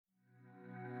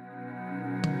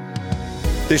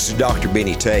This is Dr.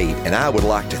 Benny Tate, and I would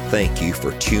like to thank you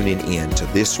for tuning in to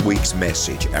this week's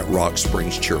message at Rock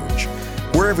Springs Church.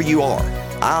 Wherever you are,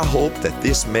 I hope that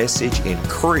this message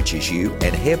encourages you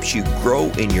and helps you grow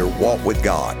in your walk with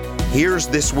God. Here's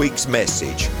this week's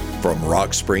message from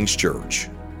Rock Springs Church.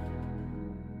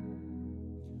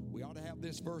 We ought to have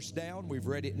this verse down. We've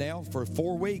read it now for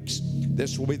 4 weeks.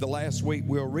 This will be the last week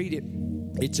we'll read it.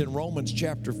 It's in Romans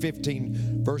chapter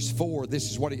 15, verse 4. This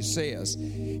is what it says.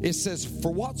 It says, "For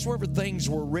whatsoever things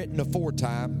were written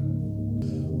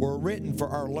aforetime were written for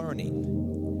our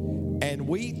learning, and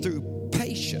we through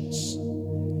patience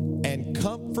and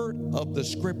comfort of the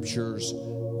Scriptures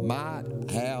might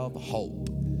have hope."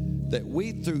 That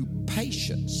we through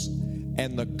patience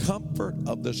and the comfort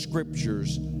of the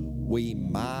Scriptures we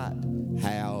might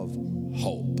have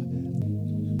hope.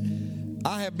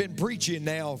 I have been preaching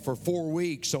now for 4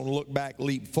 weeks on Look Back,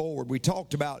 Leap Forward. We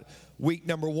talked about week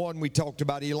number 1, we talked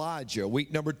about Elijah.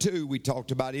 Week number 2, we talked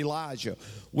about Elijah.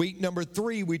 Week number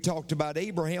 3, we talked about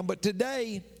Abraham. But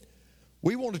today,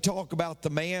 we want to talk about the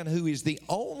man who is the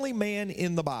only man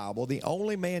in the Bible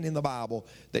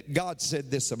that God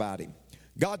said this about him.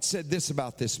 God said this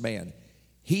about this man.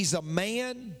 He's a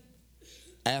man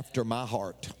after my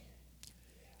heart.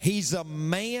 He's a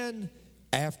man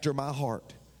after my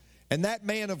heart. And that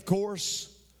man, of course,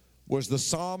 was the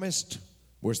psalmist,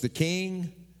 was the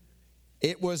king.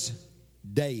 It was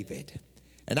David.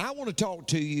 And I want to talk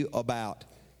to you about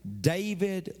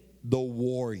David the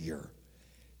warrior.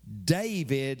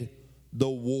 David the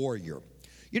warrior.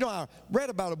 You know, I read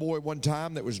about a boy one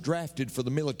time that was drafted for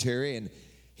the military, and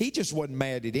he just wasn't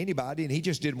mad at anybody, and he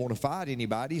just didn't want to fight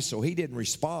anybody, so he didn't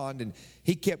respond. And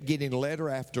he kept getting letter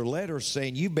after letter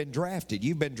saying, "You've been drafted,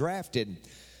 you've been drafted."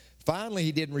 Finally,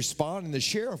 he didn't respond, and the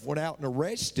sheriff went out and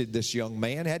arrested this young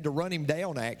man, had to run him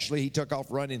down, actually. He took off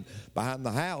running behind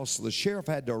the house. The sheriff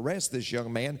had to arrest this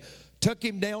young man, took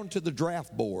him down to the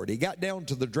draft board. He got down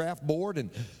to the draft board, and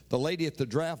the lady at the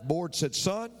draft board said,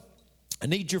 "Son, I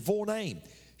need your full name."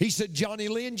 He said, "Johnny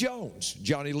Lynn Jones."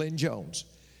 Johnny Lynn Jones.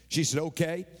 She said,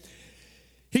 "Okay."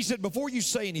 He said, "Before you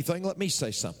say anything, let me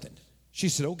say something." She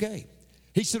said, "Okay."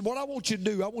 He said, "What I want you to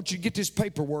do, I want you to get this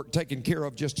paperwork taken care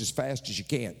of just as fast as you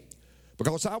can.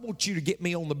 Because I want you to get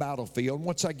me on the battlefield. And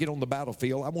once I get on the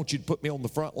battlefield, I want you to put me on the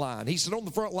front line." He said, "On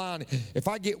the front line, if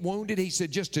I get wounded," he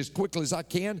said, "just as quickly as I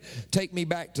can, take me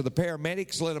back to the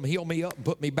paramedics, let them heal me up and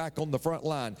put me back on the front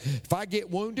line. If I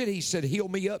get wounded," he said, "heal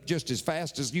me up just as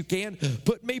fast as you can,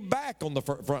 put me back on the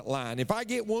front line. If I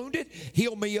get wounded,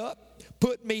 heal me up,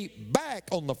 put me back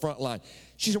on the front line."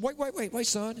 She said, wait,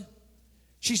 son."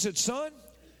 She said, "Son,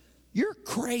 you're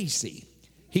crazy."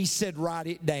 He said, write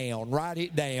it down. Now,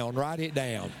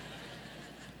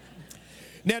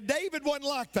 David wasn't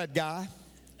like that guy.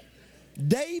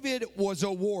 David was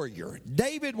a warrior.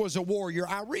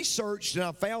 I researched and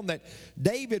I found that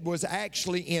David was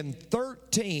actually in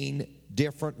 13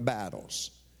 different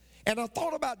battles. And I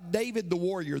thought about David the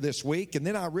warrior this week, and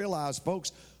then I realized,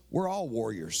 folks, we're all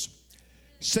warriors.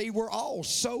 See, we're all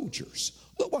soldiers.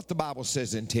 Look what the Bible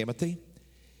says in Timothy.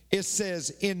 It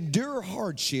says, "Endure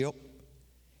hardship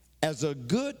as a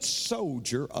good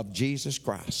soldier of Jesus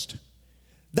Christ."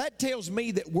 That tells me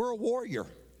that we're a warrior.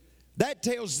 That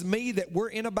tells me that we're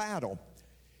in a battle.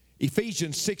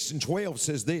 Ephesians 6:12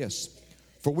 says this,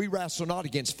 "For we wrestle not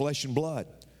against flesh and blood,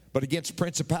 but against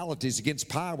principalities, against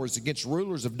powers, against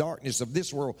rulers of darkness of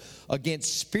this world,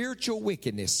 against spiritual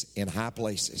wickedness in high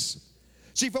places."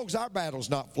 See, folks, our battle's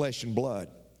not flesh and blood.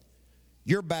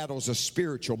 Your battle's a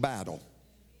spiritual battle.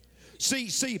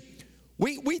 See,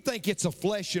 we think it's a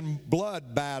flesh and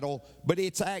blood battle, but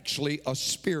it's actually a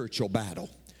spiritual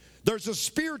battle. There's a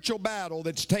spiritual battle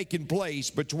that's taking place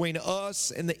between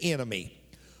us and the enemy.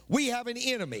 We have an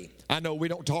enemy. I know we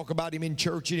don't talk about him in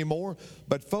church anymore,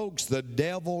 but folks, the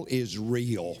devil is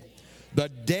real. The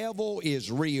devil is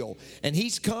real, and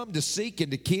he's come to seek and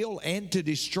to kill and to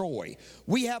destroy.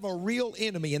 We have a real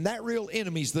enemy, and that real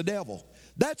enemy is the devil.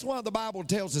 That's why the Bible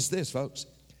tells us this, folks.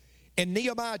 In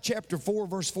Nehemiah chapter 4,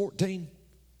 verse 14,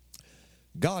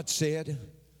 God said,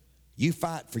 "You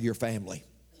fight for your family."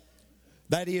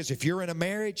 That is, if you're in a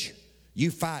marriage,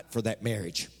 you fight for that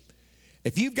marriage.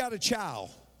 If you've got a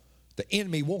child, the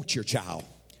enemy wants your child.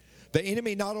 The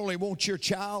enemy not only wants your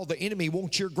child, the enemy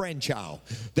wants your grandchild.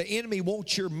 The enemy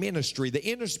wants your ministry. The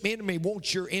enemy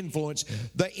wants your influence.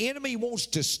 The enemy wants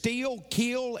to steal,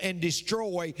 kill, and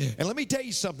destroy. And let me tell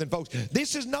you something, folks.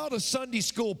 This is not a Sunday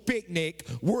school picnic.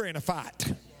 We're in a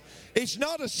fight. It's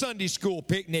not a Sunday school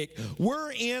picnic.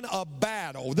 We're in a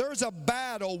battle. There's a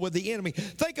battle with the enemy.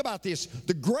 Think about this.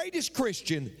 The greatest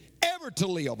Christian ever to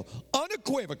live,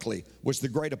 unequivocally, was the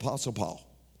great Apostle Paul.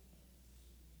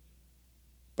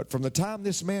 But from the time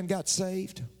this man got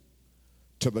saved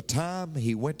to the time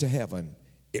he went to heaven,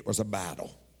 it was a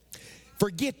battle.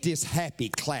 Forget this happy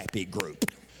clappy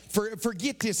group.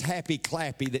 Forget this happy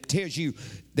clappy that tells you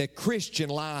that Christian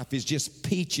life is just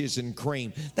peaches and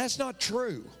cream. That's not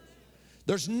true.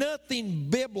 There's nothing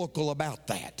biblical about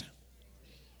that.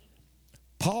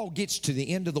 Paul gets to the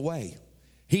end of the way.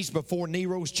 He's before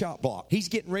Nero's chop block. He's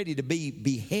getting ready to be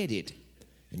beheaded.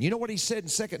 And you know what he said in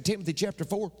 2 Timothy chapter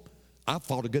 4? I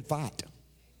fought a good fight.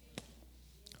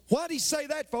 Why did he say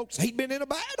that, folks? He'd been in a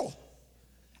battle.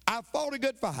 I fought a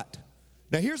good fight.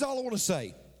 Now, here's all I want to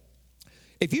say.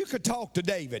 If you could talk to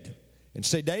David and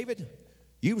say, David,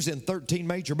 you was in 13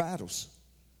 major battles.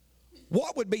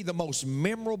 What would be the most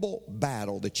memorable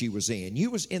battle that you was in?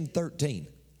 You was in 13.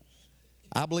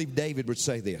 I believe David would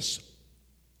say this.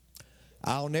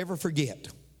 I'll never forget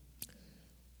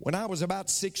when I was about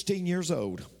 16 years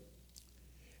old,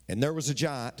 and there was a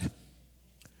giant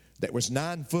that was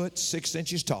 9 foot 6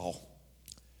 inches tall.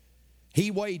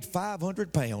 He weighed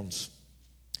 500 pounds,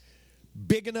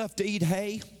 big enough to eat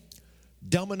hay,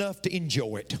 dumb enough to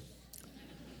enjoy it.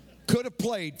 Could have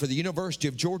played for the University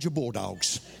of Georgia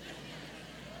Bulldogs.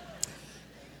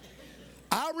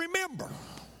 I remember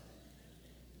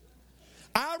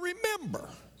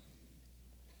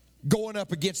going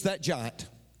up against that giant,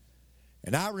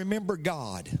 and I remember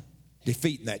God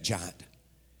defeating that giant.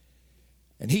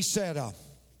 And he said,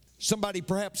 somebody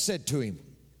perhaps said to him,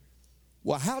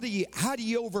 well, how do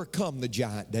you overcome the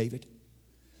giant, David?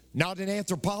 Not an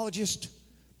anthropologist,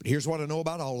 but here's what I know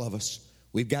about all of us.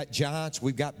 We've got giants,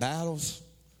 we've got battles,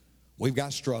 we've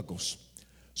got struggles.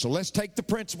 So let's take the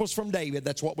principles from David.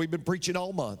 That's what we've been preaching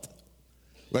all month.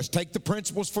 Let's take the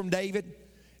principles from David,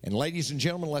 and ladies and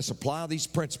gentlemen, let's apply these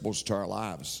principles to our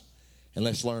lives, and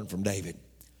let's learn from David.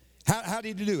 How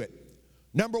did he do it?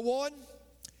 Number one,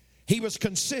 he was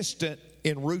consistent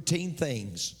in routine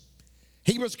things.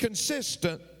 He was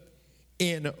consistent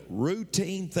in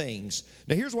routine things.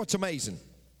 Now, here's what's amazing.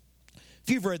 If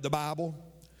you've read the Bible,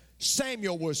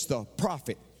 Samuel was the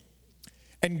prophet.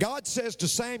 And God says to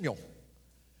Samuel,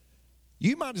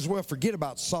 you might as well forget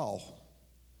about Saul.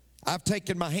 I've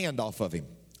taken my hand off of him.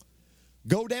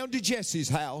 Go down to Jesse's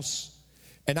house,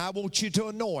 and I want you to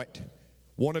anoint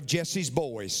one of Jesse's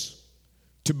boys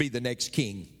to be the next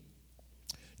king.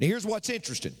 Now, here's what's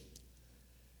interesting.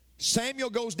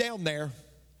 Samuel goes down there,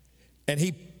 and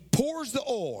he pours the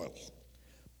oil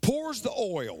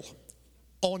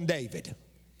on David.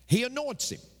 He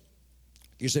anoints him.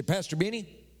 You say, Pastor Benny,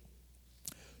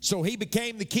 so he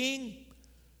became the king?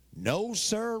 No,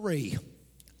 sirree.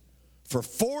 For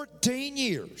 14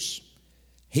 years,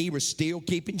 he was still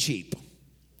keeping sheep.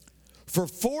 For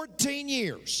 14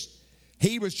 years,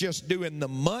 he was just doing the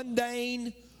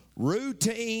mundane,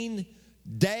 routine,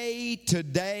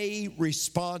 day-to-day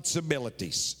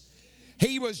responsibilities.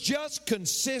 He was just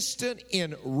consistent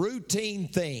in routine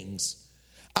things.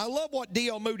 I love what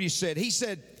D.L. Moody said. He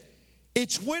said,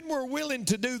 it's when we're willing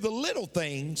to do the little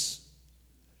things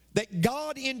that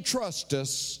God entrusts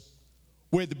us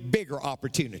with bigger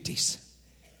opportunities.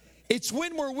 It's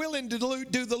when we're willing to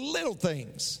do the little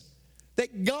things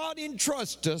that God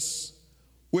entrusts us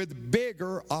with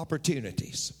bigger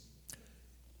opportunities.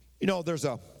 You know, there's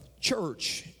a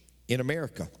church in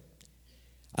America.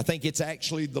 I think it's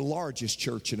actually the largest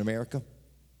church in America.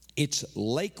 It's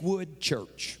Lakewood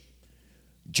Church.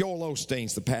 Joel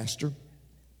Osteen's the pastor.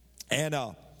 And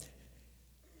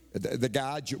the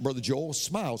guy, Brother Joel,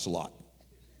 smiles a lot.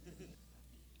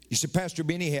 You said, Pastor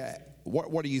Benny,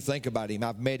 what do you think about him?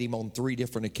 I've met him on 3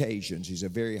 different occasions. He's a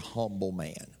very humble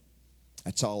man.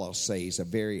 That's all I'll say. He's a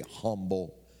very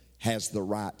humble, has the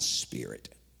right spirit.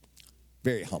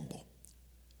 Very humble.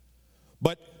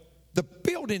 But the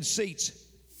building seats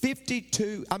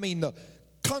the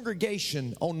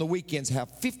congregation on the weekends have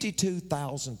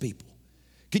 52,000 people.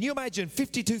 Can you imagine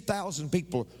 52,000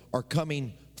 people are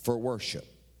coming for worship?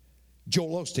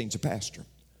 Joel Osteen's a pastor.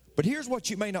 But here's what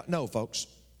you may not know, folks.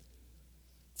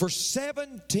 For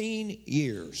 17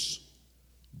 years,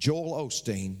 Joel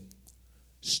Osteen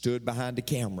stood behind a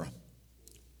camera.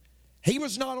 He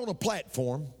was not on a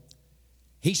platform.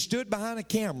 He stood behind a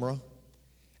camera,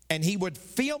 and he would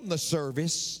film the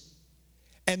service,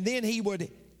 and then he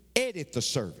would edit the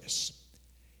service.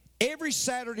 Every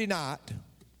Saturday night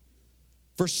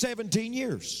for 17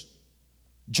 years,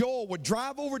 Joel would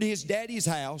drive over to his daddy's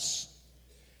house.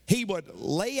 He would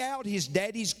lay out his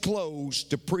daddy's clothes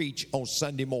to preach on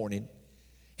Sunday morning.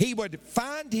 He would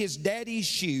find his daddy's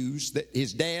shoes that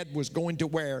his dad was going to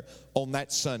wear on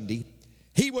that Sunday.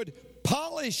 He would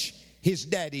polish his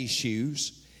daddy's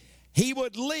shoes. He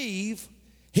would leave.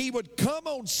 He would come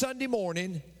on Sunday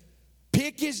morning, pick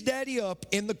pick his daddy up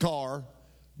in the car,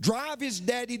 drive his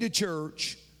daddy to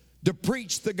church to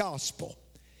preach the gospel.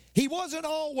 He wasn't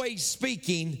always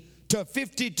speaking to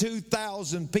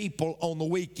 52,000 people on the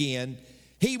weekend.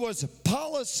 He was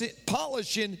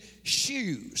polishing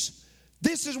shoes.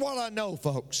 This is what I know,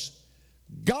 folks.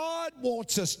 God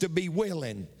wants us to be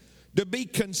willing to be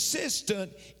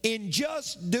consistent in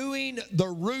just doing the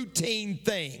routine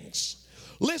things.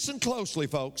 Listen closely,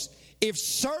 folks. If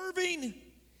serving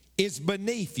is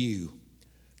beneath you,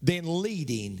 then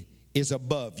leading is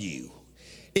above you.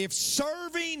 If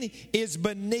serving is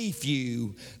beneath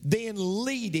you, then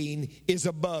leading is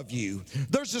above you.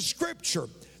 There's a scripture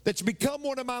that's become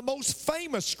one of my most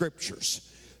famous scriptures.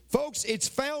 Folks, it's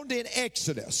found in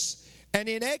Exodus. And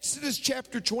in Exodus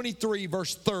chapter 23,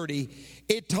 verse 30,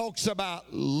 it talks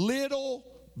about little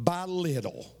by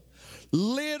little.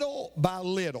 Little by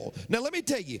little. Now let me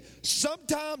tell you,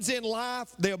 sometimes in life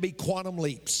there'll be quantum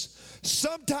leaps.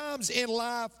 Sometimes in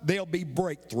life there'll be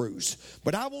breakthroughs.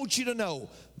 But I want you to know,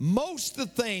 most of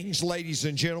the things, ladies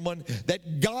and gentlemen,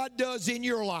 that God does in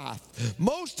your life,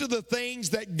 most of the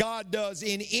things that God does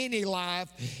in any life,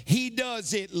 He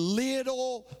does it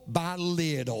little by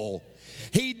little.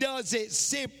 He does it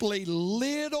simply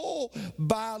little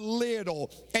by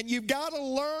little. And you've got to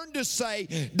learn to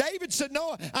say, David said,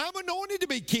 no, I'm anointed to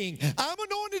be king. I'm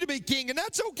anointed to be king, and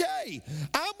that's okay.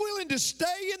 I'm willing to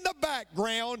stay in the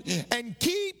background and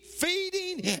keep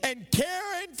feeding and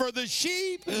caring for the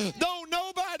sheep. Though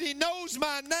nobody knows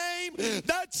my name,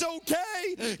 that's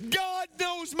okay. God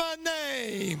knows my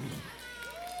name.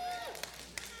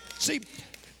 See,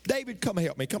 David, come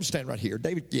help me. Come stand right here.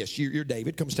 David, yes, you're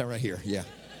David. Come stand right here. Yeah.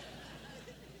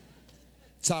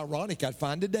 It's ironic I'd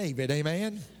find a David.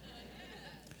 Amen.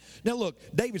 Now look,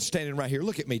 David's standing right here.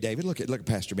 Look at me, David. Look at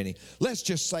Pastor Benny. Let's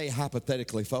just say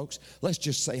hypothetically, folks. Let's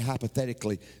just say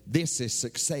hypothetically, this is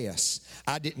success.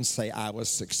 I didn't say I was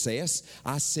success.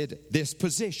 I said this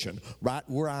position right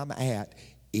where I'm at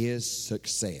is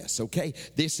success. Okay?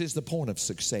 This is the point of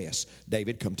success.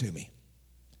 David, come to me.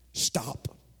 Stop.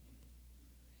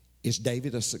 Is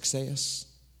David a success?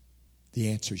 The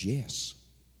answer is yes.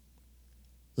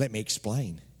 Let me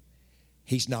explain.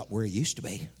 He's not where he used to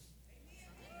be.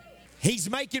 He's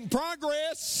making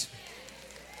progress.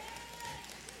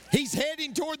 He's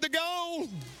heading toward the goal.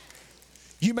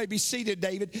 You may be seated,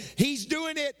 David. He's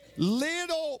doing it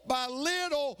little by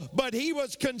little, but he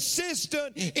was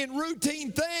consistent in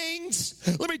routine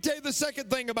things. Let me tell you the second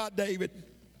thing about David.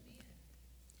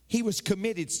 He was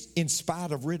committed in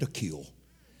spite of ridicule.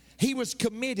 He was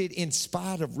committed in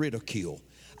spite of ridicule.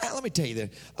 Let me tell you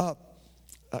that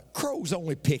crows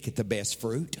only pick at the best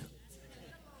fruit.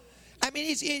 I mean,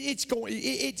 it's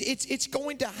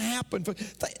going to happen.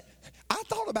 I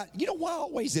thought about, you know why I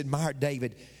always admired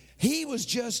David? He was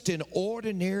just an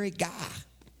ordinary guy.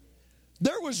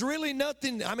 There was really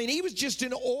nothing. I mean, he was just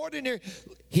an ordinary.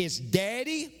 His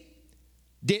daddy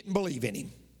didn't believe in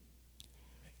him.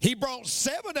 He brought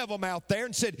 7 of them out there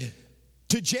and said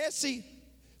to Jesse.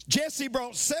 Jesse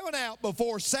brought 7 out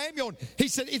before Samuel. He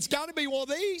said, it's got to be one of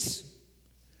these.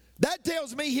 That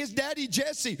tells me his daddy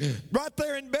Jesse, right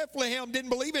there in Bethlehem,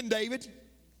 didn't believe in David.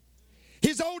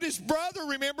 His oldest brother,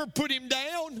 remember, put him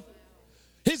down.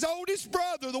 His oldest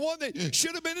brother, the one that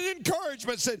should have been an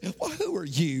encouragement, said, well, who are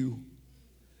you?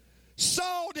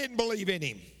 Saul didn't believe in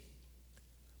him.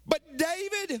 But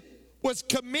David was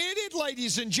committed,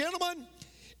 ladies and gentlemen,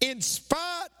 in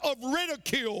spite of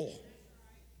ridicule.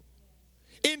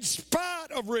 In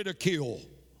spite of ridicule.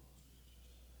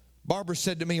 Barbara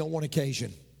said to me on one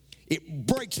occasion, it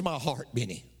breaks my heart,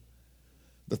 Benny,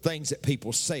 the things that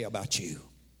people say about you.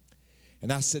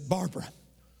 And I said, Barbara,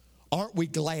 aren't we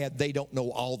glad they don't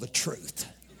know all the truth?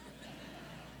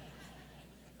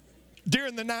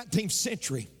 During the 19th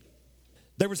century,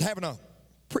 they was having a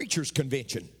preacher's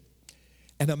convention.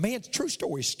 And a man, true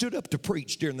story, stood up to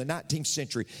preach during the 19th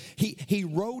century. He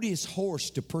rode his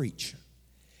horse to preach.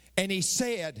 And he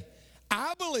said,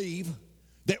 I believe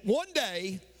that one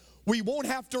day we won't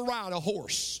have to ride a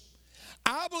horse.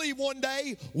 I believe one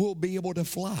day we'll be able to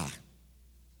fly.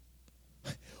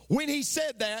 When he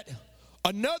said that,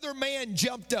 another man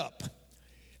jumped up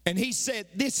and he said,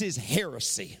 this is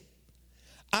heresy.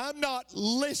 I'm not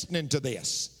listening to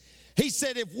this. He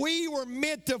said, if we were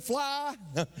meant to fly,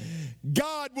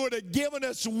 God would have given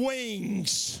us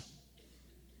wings.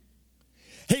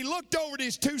 He looked over at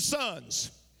his 2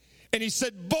 sons and he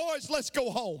said, boys, let's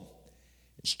go home.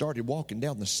 And started walking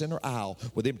down the center aisle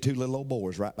with them 2 little old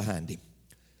boys right behind him.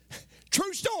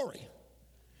 True story.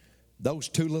 Those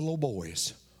 2 little old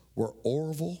boys were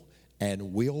Orville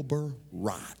and Wilbur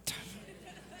Wright.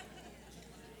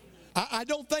 I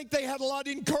don't think they had a lot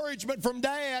of encouragement from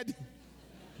Dad.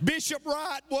 Bishop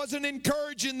Wright wasn't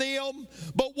encouraging them.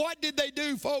 But what did they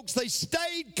do, folks? They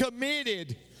stayed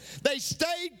committed. They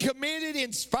stayed committed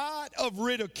in spite of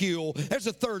ridicule. There's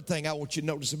a third thing I want you to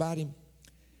notice about him.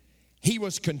 He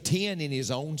was content in his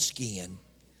own skin.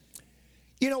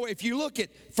 You know, if you look at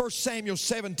 1 Samuel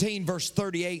 17, verse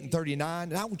 38 and 39,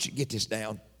 and I want you to get this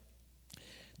down.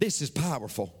 This is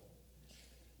powerful.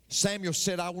 Samuel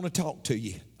said, I want to talk to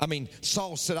you.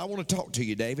 Saul said, I want to talk to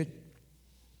you, David,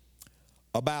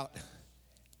 about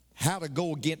how to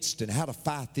go against and how to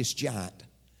fight this giant.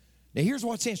 Now, here's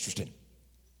what's interesting.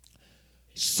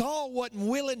 Saul wasn't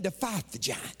willing to fight the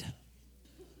giant,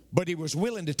 but he was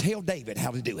willing to tell David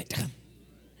how to do it.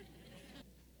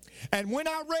 And when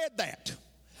I read that,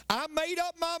 I made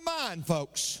up my mind,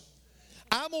 folks.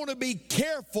 I'm going to be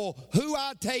careful who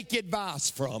I take advice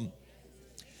from.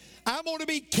 I'm going to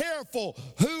be careful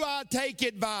who I take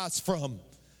advice from.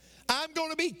 I'm going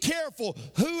to be careful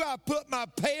who I put my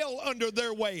pail under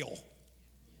their well.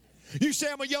 You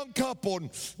say, I'm a young couple and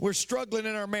we're struggling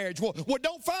in our marriage. Well,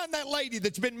 don't find that lady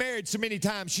that's been married so many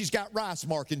times she's got rice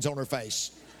markings on her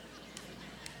face.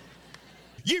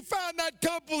 You find that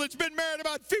couple that's been married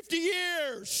about 50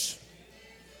 years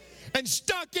and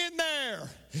stuck in there.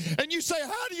 And you say,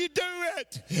 how do you do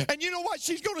it? And you know what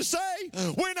she's going to say?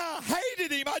 When I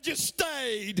hated him, I just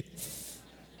stayed.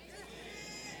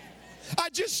 I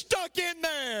just stuck in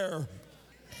there.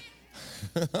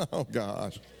 Oh,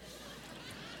 gosh.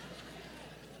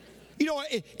 You know,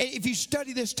 if you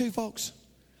study this too, folks,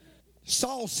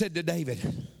 Saul said to David,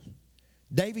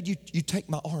 David, you take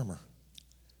my armor.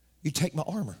 You take my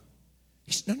armor.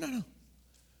 He said, no.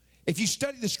 If you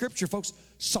study the scripture, folks,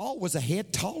 Saul was a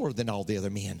head taller than all the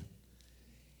other men.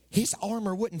 His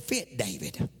armor wouldn't fit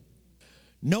David.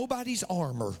 Nobody's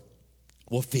armor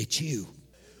will fit you.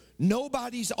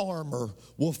 Nobody's armor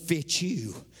will fit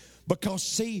you. Because,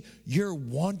 see, you're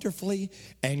wonderfully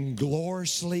and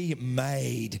gloriously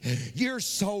made. You're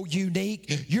so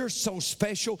unique. You're so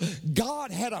special.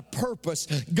 God had a purpose.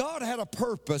 God had a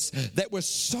purpose that was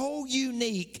so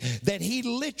unique that He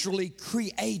literally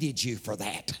created you for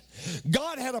that.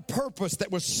 God had a purpose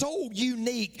that was so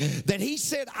unique that He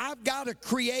said, I've got to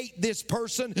create this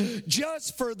person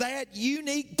just for that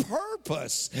unique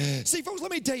purpose. See, folks,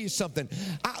 let me tell you something.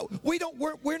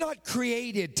 We're not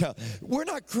created to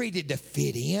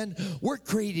fit in. We're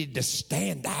created to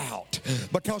stand out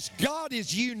because God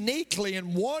has uniquely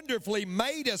and wonderfully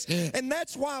made us, and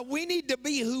that's why we need to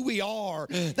be who we are.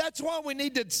 That's why we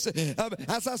need to,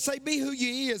 as I say, be who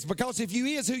you is, because if you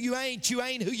is who you ain't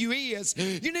who you is.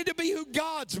 You need to be who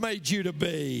God's made you to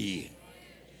be.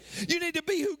 You need to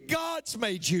be who God's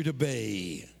made you to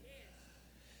be.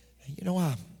 You know,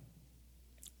 I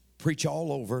preach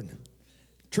all over.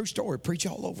 True story, preach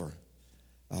all over.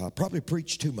 Probably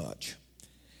preach too much.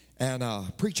 And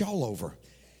preach all over.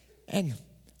 And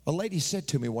a lady said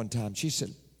to me one time, she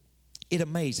said, it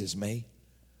amazes me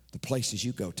the places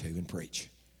you go to and preach.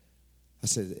 I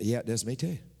said, yeah, it does me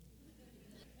too.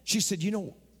 She said, you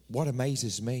know what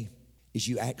amazes me is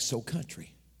you act so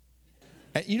country.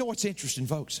 And you know what's interesting,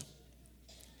 folks?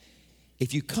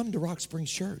 If you come to Rock Springs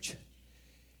Church,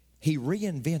 He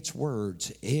reinvents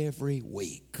words every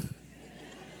week.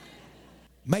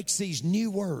 Makes these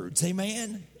new words,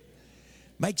 amen?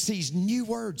 Makes these new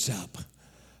words up.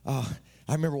 I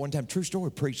remember one time, true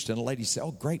story, preached, and a lady said,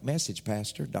 oh, great message,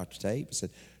 Pastor, Dr. Tate. I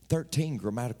said, 13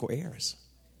 grammatical errors.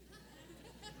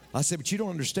 I said, but you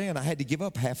don't understand. I had to give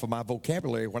up half of my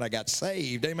vocabulary when I got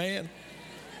saved. Amen.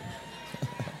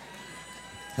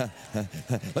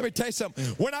 Let me tell you something.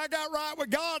 When I got right with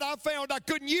God, I found I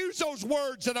couldn't use those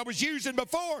words that I was using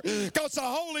before because the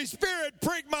Holy Spirit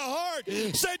pricked my heart,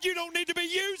 said you don't need to be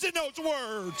using those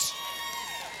words.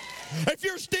 If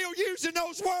you're still using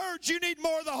those words, you need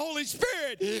more of the Holy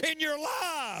Spirit in your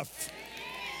life.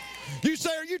 You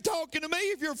say, are you talking to me?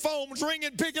 If your phone's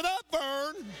ringing, pick it up,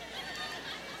 Vern.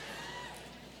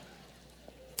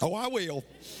 Oh, I will.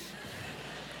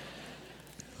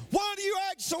 Why do you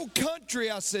act so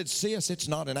country? I said, sis, it's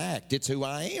not an act. It's who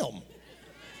I am.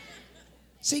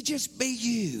 See, just be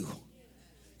you.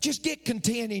 Just get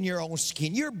content in your own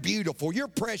skin. You're beautiful. You're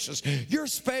precious. You're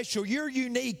special. You're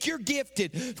unique. You're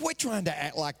gifted. Quit trying to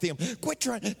act like them. Quit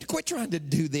trying to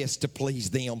do this to please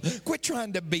them. Quit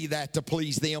trying to be that to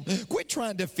please them. Quit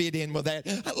trying to fit in with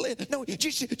that. No,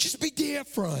 just be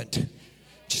different.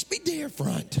 Just be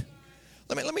different.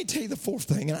 Let me tell you the fourth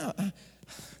thing.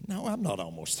 No, I'm not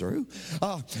almost through.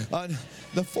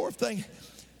 The fourth thing,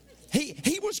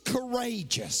 he was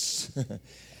courageous.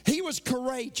 He was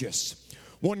courageous.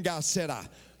 One guy said, I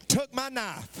took my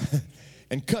knife,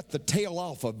 and cut the tail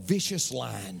off a vicious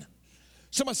lion.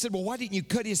 Somebody said, well, why didn't you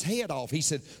cut his head off? He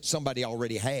said, somebody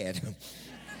already had.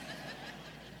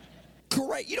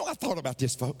 Correct. You know, I thought about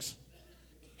this, folks.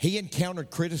 He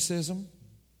encountered criticism.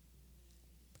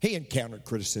 He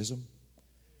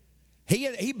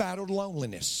battled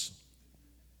loneliness.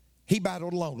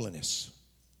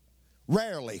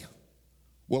 Rarely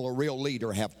will a real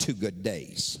leader have 2 good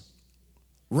days.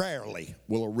 Rarely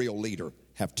will a real leader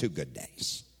have 2 good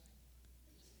days.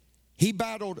 He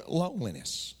battled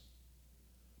loneliness.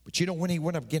 But you know, when he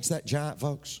went up against that giant,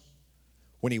 folks,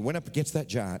 when he went up against that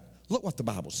giant, look what the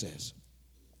Bible says.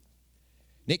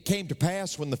 And it came to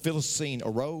pass when the Philistine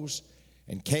arose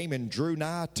and came and drew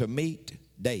nigh to meet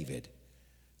David,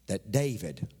 that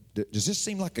David, does this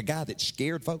seem like a guy that's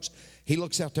scared, folks? He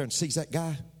looks out there and sees that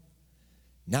guy,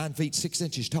 9 feet 6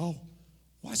 inches tall.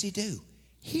 What does he do?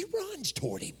 He runs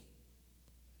toward him.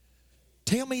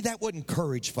 Tell me that wasn't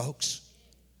courage, folks.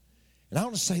 And I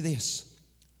want to say this.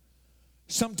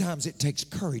 Sometimes it takes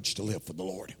courage to live for the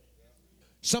Lord.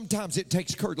 Sometimes it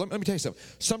takes courage. Let me tell you something.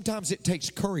 Sometimes it takes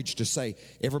courage to say,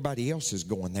 everybody else is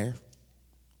going there,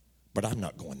 but I'm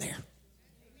not going there.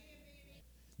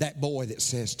 That boy that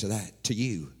says to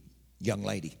you, young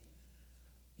lady,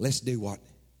 let's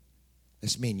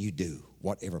me and you do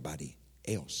what everybody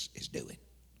else is doing.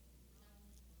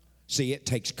 See, it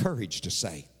takes courage to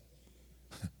say,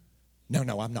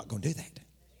 no, I'm not going to do that.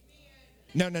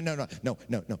 No,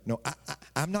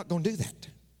 I'm not going to do that.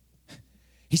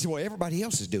 He said, well, everybody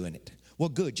else is doing it. Well,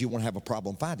 good, you won't have a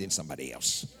problem finding somebody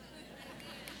else.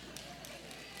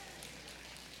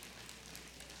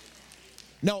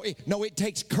 No, it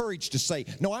takes courage to say,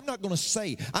 no, I'm not going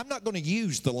to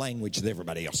use the language that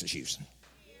everybody else is using.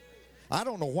 I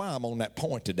don't know why I'm on that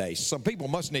point today. Some people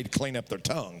must need to clean up their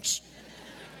tongues.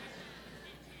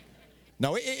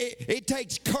 No, it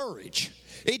takes courage.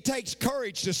 It takes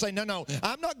courage to say, no,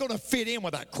 I'm not going to fit in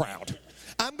with that crowd.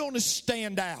 I'm going to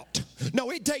stand out. No,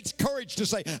 it takes courage to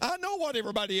say, I know what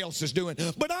everybody else is doing,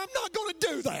 but I'm not going to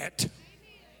do that.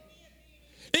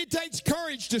 It takes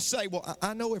courage to say, well,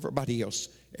 I know everybody else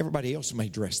may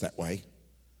dress that way,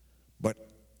 but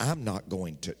I'm not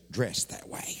going to dress that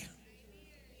way.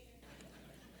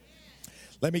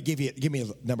 Let me give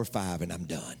me number 5 and I'm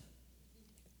done.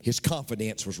 His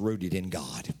confidence was rooted in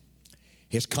God.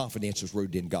 His confidence was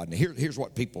rooted in God. Now here's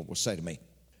what people will say to me.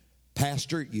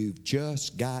 Pastor, you've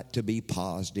just got to be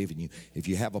positive, and if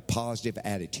you have a positive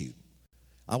attitude,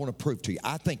 I want to prove to you,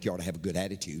 I think you ought to have a good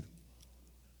attitude.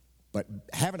 But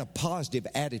having a positive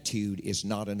attitude is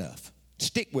not enough.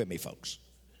 Stick with me, folks.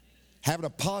 Having a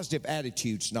positive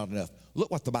attitude is not enough.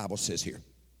 Look what the Bible says here.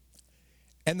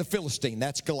 And the Philistine,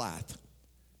 that's Goliath,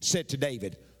 said to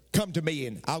David, come to me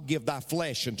and I'll give thy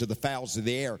flesh unto the fowls of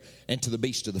the air and to the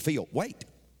beasts of the field. Wait.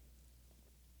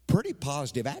 Pretty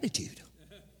positive attitude.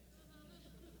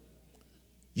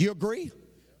 You agree?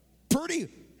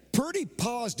 Pretty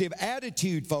positive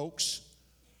attitude, folks.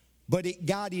 But it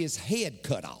got his head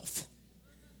cut off.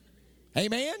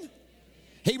 Amen?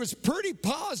 He was pretty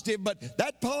positive, but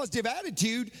that positive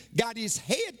attitude got his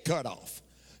head cut off.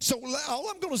 So all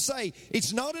I'm going to say,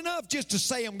 it's not enough just to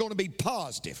say I'm going to be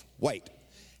positive. Wait.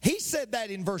 He said that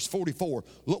in verse 44.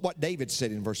 Look what David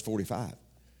said in verse 45.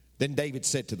 Then David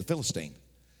said to the Philistine,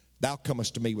 thou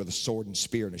comest to me with a sword and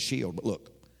spear and a shield. But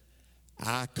look,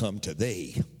 I come to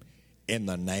thee in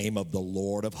the name of the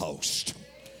Lord of hosts.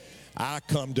 I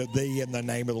come to thee in the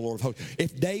name of the Lord of hosts.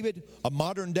 If David, a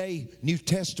modern day New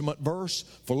Testament verse,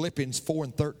 Philippians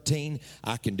 4:13,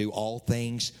 I can do all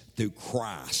things through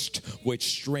Christ, which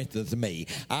strengtheneth me.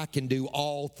 I can do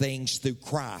all things through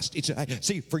Christ.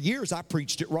 See, for years I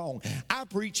preached it wrong. I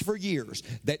preached for years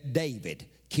that David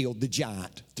killed the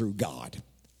giant through God.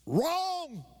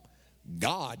 Wrong!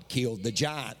 God killed the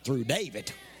giant through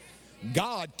David.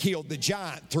 God killed the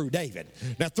giant through David.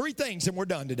 Now, 3 things and we're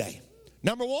done today.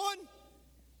 Number 1,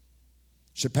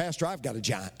 said, Pastor, I've got a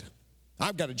giant.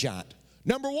 I've got a giant.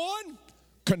 Number 1,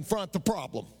 confront the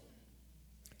problem.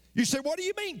 You say, what do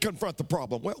you mean confront the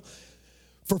problem? Well,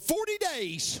 for 40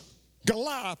 days,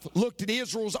 Goliath looked at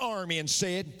Israel's army and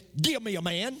said, give me a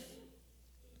man.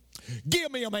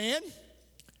 Give me a man.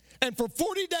 And for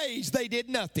 40 days, they did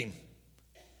nothing.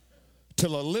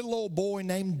 Till a little old boy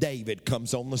named David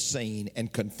comes on the scene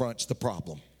and confronts the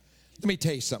problem. Let me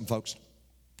tell you something, folks.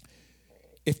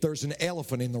 If there's an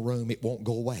elephant in the room, it won't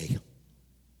go away.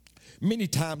 Many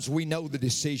times we know the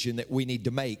decision that we need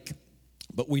to make,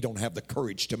 but we don't have the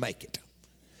courage to make it.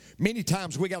 Many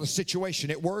times we got a situation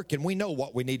at work and we know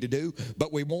what we need to do,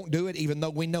 but we won't do it even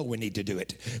though we know we need to do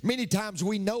it. Many times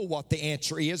we know what the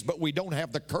answer is, but we don't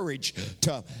have the courage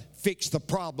to fix the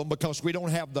problem because we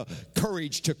don't have the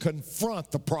courage to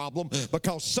confront the problem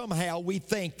because somehow we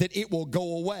think that it will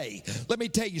go away. Let me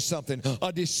tell you something.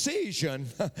 A decision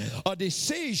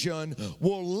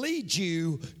will lead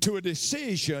you to a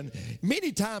decision.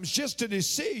 Many times just a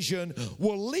decision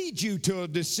will lead you to a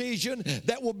decision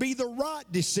that will be the right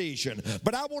decision.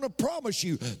 But I want to promise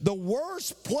you, the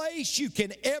worst place you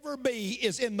can ever be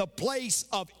is in the place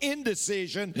of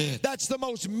indecision. That's the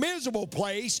most miserable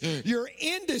place. You're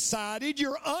undecided,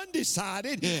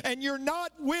 and you're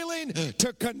not willing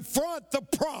to confront the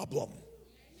problem.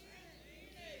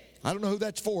 I don't know who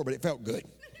that's for, but it felt good.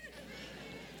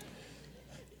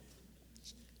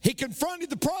 He confronted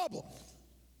the problem.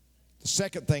 The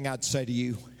second thing I'd say to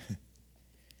you,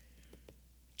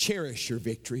 cherish your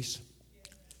victories.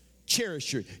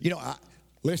 Cherish your,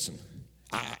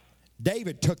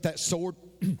 David took that sword.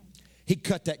 He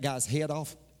cut that guy's head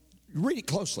off. Read it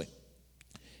closely.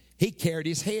 He carried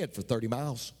his head for 30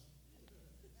 miles.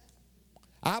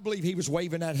 I believe he was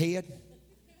waving that head.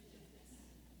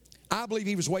 I believe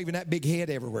he was waving that big head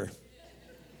everywhere.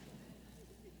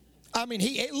 I mean,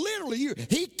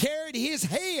 he carried his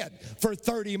head for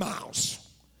 30 miles.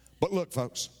 But look,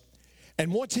 folks,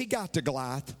 and once he got to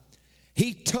Goliath,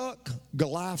 he took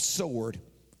Goliath's sword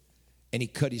and he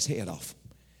cut his head off.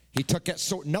 He took that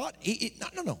sword, No.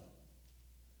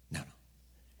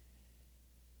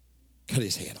 Cut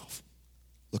his head off.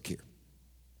 Look here.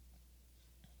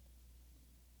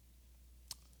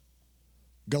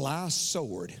 Goliath's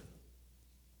sword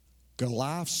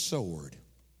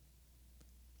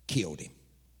killed him.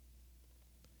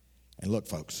 And look,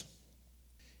 folks,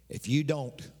 if you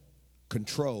don't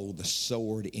control the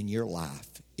sword in your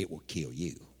life, it will kill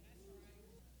you.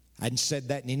 I hadn't said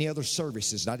that in any other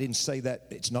services. I didn't say that.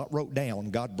 It's not wrote down.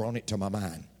 God brought it to my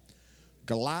mind.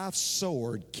 Goliath's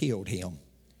sword killed him.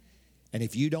 And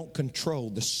if you don't control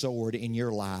the sword in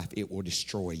your life, it will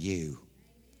destroy you.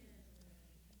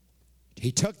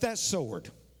 He took that sword.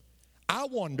 I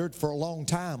wondered for a long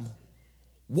time,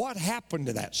 what happened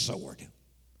to that sword?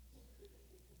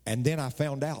 And then I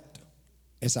found out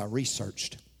as I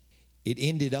researched, it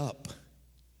ended up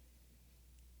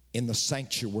in the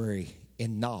sanctuary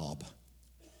in Nob.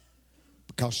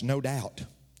 Because no doubt,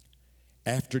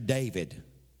 after David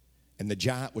and the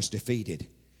giant was defeated,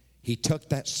 he took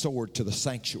that sword to the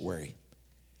sanctuary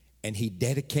and he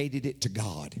dedicated it to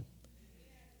God.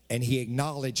 And he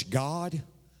acknowledged, God,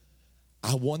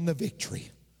 I won the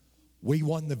victory. We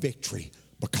won the victory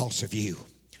because of you.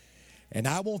 And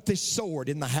I want this sword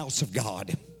in the house of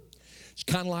God. It's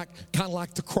kind of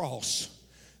like the cross.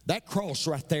 That cross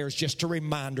right there is just a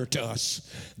reminder to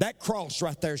us. That cross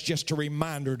right there is just a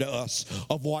reminder to us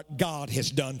of what God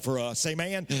has done for us.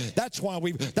 Amen. That's why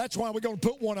we're going to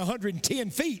put one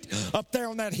 110 feet up there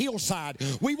on that hillside.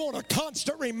 We want a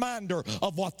constant reminder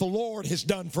of what the Lord has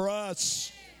done for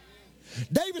us.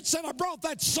 David said, I brought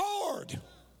that sword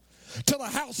to the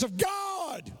house of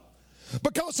God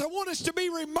because I want us to be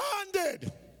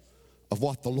reminded of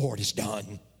what the Lord has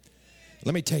done.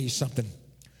 Let me tell you something.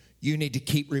 You need to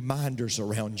keep reminders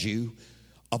around you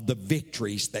of the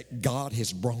victories that God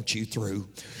has brought you through.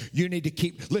 You need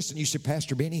to listen, you say,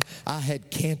 Pastor Benny, I had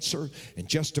cancer and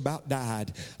just about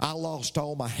died. I lost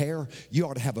all my hair. You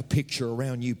ought to have a picture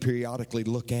around you periodically to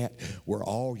look at where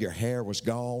all your hair was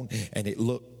gone and it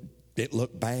looked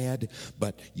bad,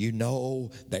 but you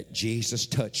know that Jesus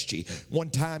touched you.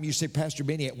 One time you say, Pastor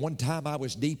Benny, at one time I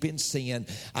was deep in sin.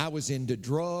 I was into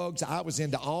drugs. I was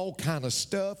into all kind of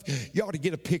stuff. You ought to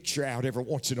get a picture out every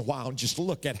once in a while and just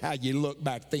look at how you look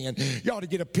back then. You ought to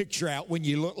get a picture out when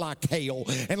you look like hell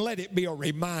and let it be a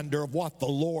reminder of what the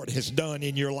Lord has done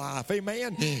in your life.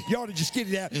 Amen. You ought to just get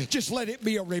it out. Just let it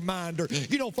be a reminder.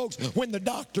 You know, folks, when the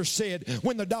doctor said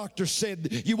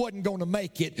you wasn't going to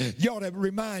make it, you ought to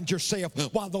remind yourself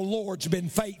why the Lord's been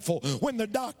faithful. When the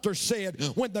doctor said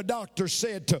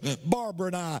to Barbara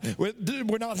and I,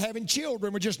 we're not having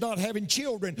children, we're just not having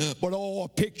children, but a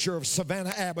picture of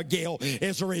Savannah Abigail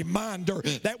is a reminder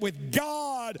that with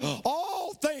God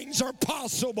all things are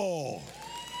possible.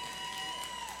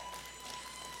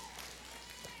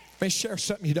 Let me share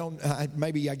something you don't,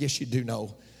 maybe I guess you do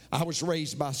know. I was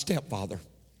raised by a stepfather.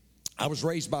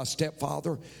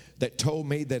 That told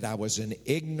me that I was an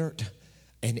ignorant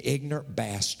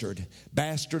bastard.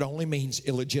 Bastard only means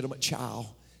illegitimate child.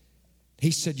 He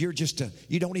said, you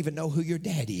don't even know who your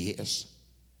daddy is.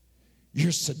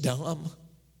 You're so dumb.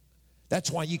 That's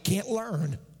why you can't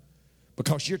learn,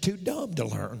 because you're too dumb to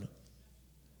learn.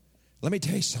 Let me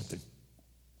tell you something.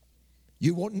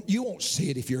 You won't see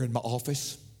it if you're in my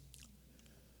office,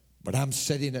 but I'm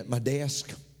sitting at my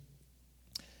desk.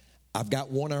 I've got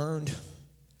one earned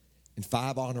and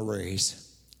 5 honoraries.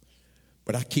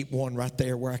 But I keep one right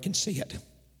there where I can see it.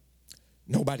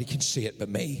 Nobody can see it but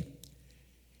me.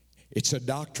 It's a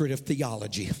doctorate of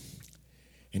theology.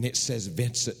 And it says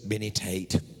Vincent Benny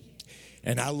Tate.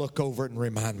 And I look over it and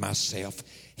remind myself,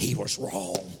 he was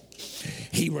wrong.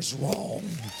 He was wrong.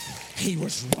 He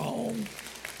was wrong.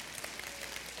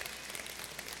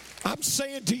 I'm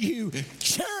saying to you,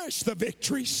 cherish the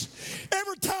victories.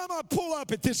 Every time I pull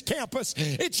up at this campus,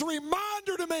 it's a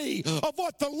reminder to me of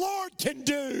what the Lord can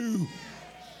do.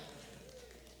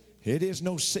 It is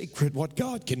no secret what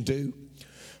God can do.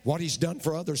 What He's done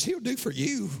for others, He'll do for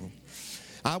you.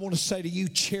 I want to say to you,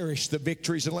 cherish the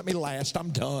victories. And let me last. I'm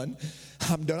done.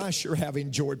 I sure have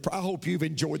enjoyed. I hope you've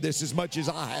enjoyed this as much as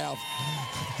I have.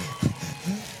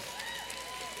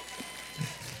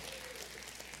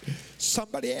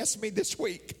 Somebody asked me this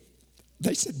week.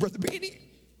 They said, Brother Benny,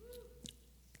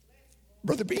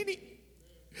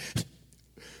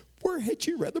 where had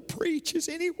you rather preach as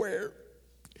anywhere?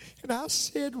 And I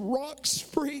said, Rock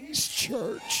Springs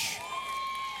Church.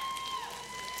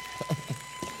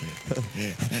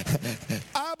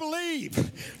 I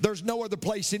believe there's no other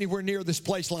place anywhere near this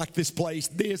place like this place.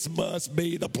 This must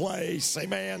be the place.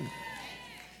 Amen.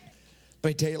 Let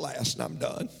me tell you last, and I'm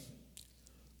done.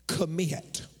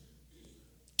 Commit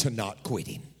to not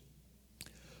quitting.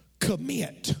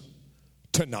 Commit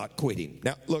to not quitting.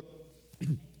 Now, look.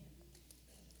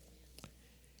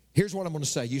 Here's what I'm going to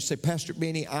say. You say, Pastor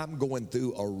Benny, I'm going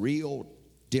through a real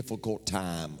difficult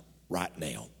time right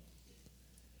now.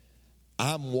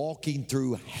 I'm walking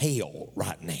through hell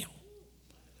right now.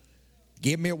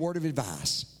 Give me a word of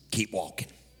advice. Keep walking.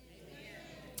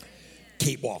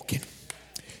 Keep walking.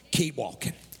 Keep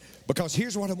walking. Because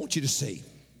here's what I want you to see.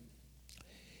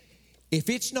 If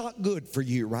it's not good for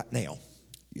you right now,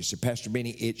 you say, Pastor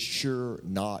Benny, it's sure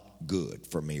not good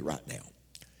for me right now.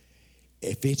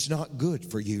 If it's not good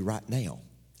for you right now,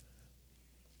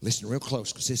 listen real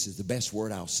close, because this is the best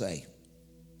word I'll say.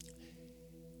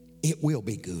 It will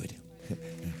be good.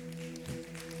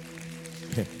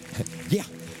 Yeah.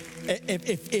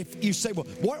 If you say, well,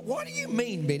 what do you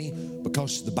mean, Benny?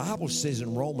 Because the Bible says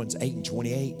in Romans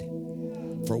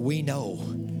 8:28, for we know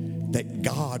that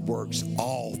God works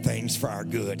all things for our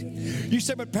good. You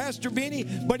say, but Pastor Benny,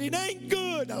 but it ain't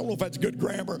good. I don't know if that's good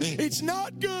grammar. It's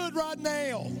not good right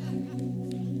now.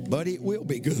 But it will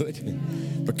be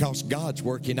good because God's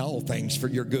working all things for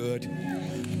your good.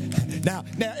 Now,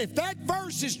 if that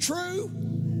verse is true,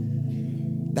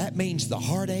 that means the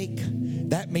heartache,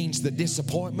 that means the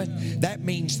disappointment, that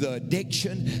means the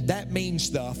addiction, that means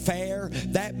the affair,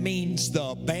 that means the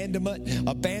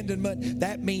abandonment,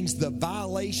 that means the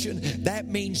violation, that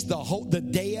means the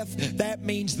death, that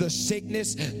means the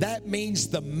sickness, that means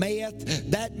the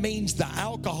meth, that means the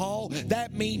alcohol,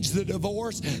 that means the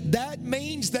divorce, that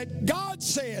means that God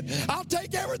said, I'll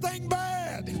take everything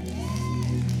bad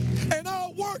and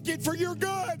I'll work it for your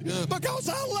good because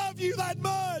I love you that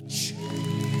much.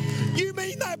 You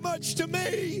mean that much to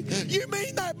me. You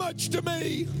mean that much to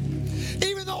me.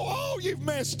 Even though, you've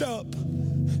messed up,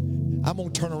 I'm going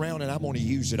to turn around and I'm going to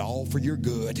use it all for your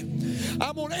good.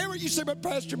 You say, but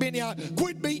Pastor Benny,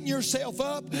 quit beating yourself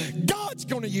up. God's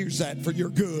going to use that for your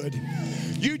good.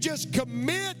 You just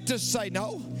commit to say,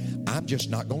 no, I'm just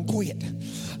not going to quit.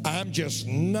 I'm just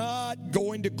not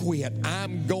going to quit.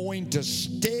 I'm going to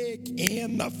stick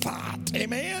in the fight.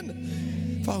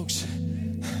 Amen? Folks,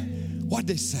 what'd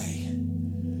they say?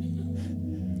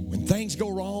 When things go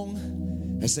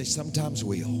wrong, as they sometimes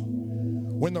will,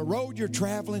 when the road you're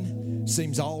traveling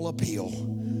seems all uphill,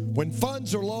 when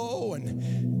funds are low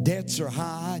and debts are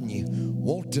high and you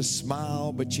want to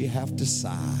smile but you have to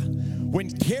sigh,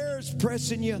 when care's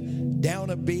pressing you down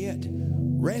a bit,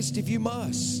 rest if you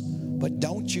must, but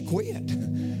don't you quit.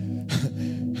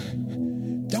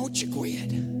 Don't you quit.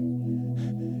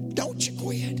 Don't you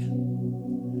quit.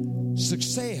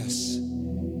 Success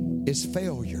is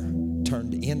failure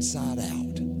turned inside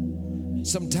out.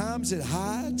 Sometimes it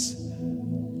hides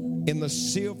in the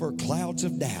silver clouds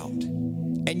of doubt,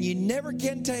 and you never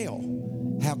can tell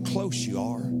how close you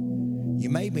are. You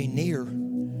may be near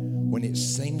when it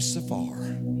seems so far.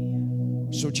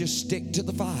 So just stick to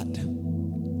the fight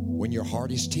when your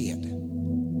heart is hit.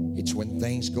 It's when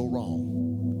things go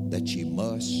wrong that you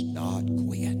must not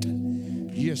quit.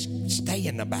 You just stay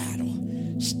in the battle.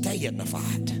 Stay in the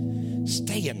fight.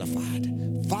 Stay in the fight.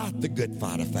 Fight the good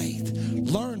fight of faith.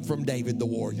 Learn from David the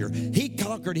warrior. He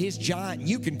conquered his giant.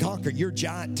 You can conquer your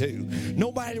giant too.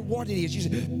 No matter what it is. You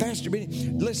say, Pastor Benny,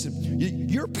 listen,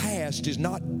 your past is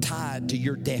not tied to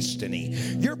your destiny.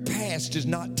 Your past is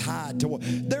not tied to what.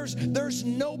 There's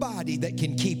nobody that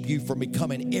can keep you from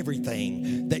becoming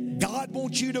everything that God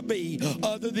wants you to be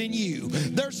other than you.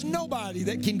 There's nobody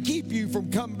that can keep you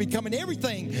from becoming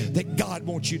everything that God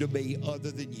wants you to be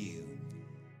other than you.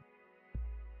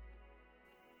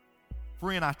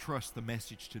 Friend, I trust the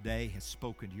message today has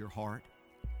spoken to your heart.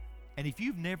 And if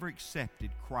you've never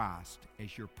accepted Christ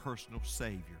as your personal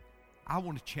Savior, I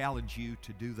want to challenge you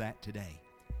to do that today.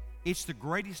 It's the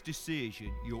greatest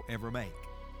decision you'll ever make.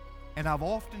 And I've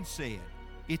often said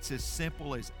it's as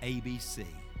simple as ABC.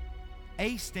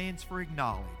 A stands for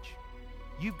acknowledge.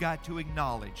 You've got to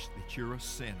acknowledge that you're a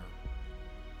sinner.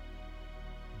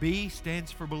 B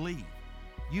stands for believe.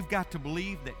 You've got to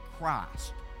believe that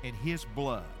Christ and His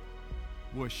blood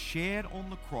was shed on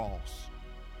the cross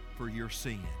for your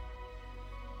sin.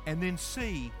 And then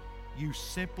C, you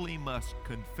simply must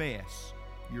confess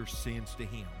your sins to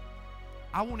Him.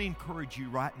 I want to encourage you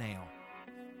right now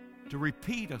to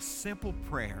repeat a simple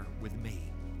prayer with me.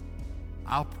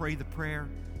 I'll pray the prayer.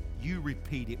 You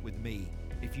repeat it with me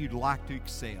if you'd like to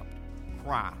accept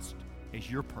Christ as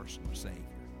your personal Savior.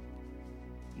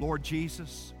 Lord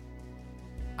Jesus,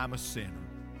 I'm a sinner.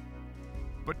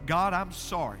 But God, I'm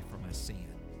sorry for my sin.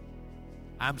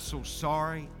 I'm so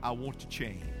sorry. I want to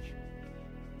change.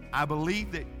 I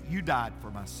believe that you died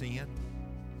for my sin,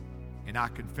 and I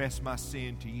confess my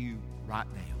sin to you right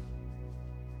now.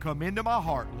 Come into my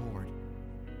heart, Lord,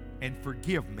 and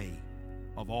forgive me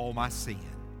of all my sin.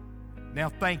 Now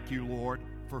thank you, Lord,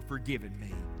 for forgiving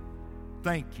me.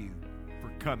 Thank you for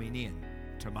coming in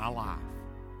to my life.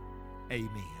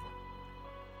 Amen.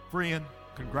 Friend,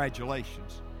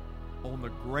 congratulations on the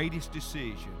greatest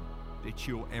decision that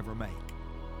you'll ever make.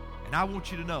 And I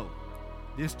want you to know,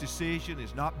 this decision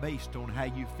is not based on how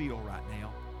you feel right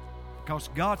now, because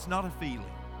God's not a feeling.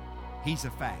 He's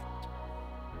a fact.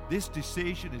 This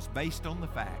decision is based on the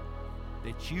fact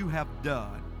that you have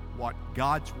done what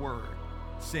God's Word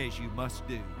says you must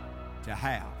do to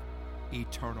have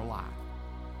eternal life.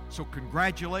 So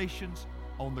congratulations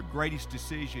on the greatest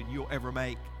decision you'll ever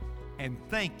make, and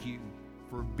thank you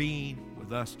for being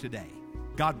with us today.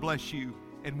 God bless you,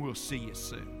 and we'll see you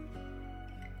soon.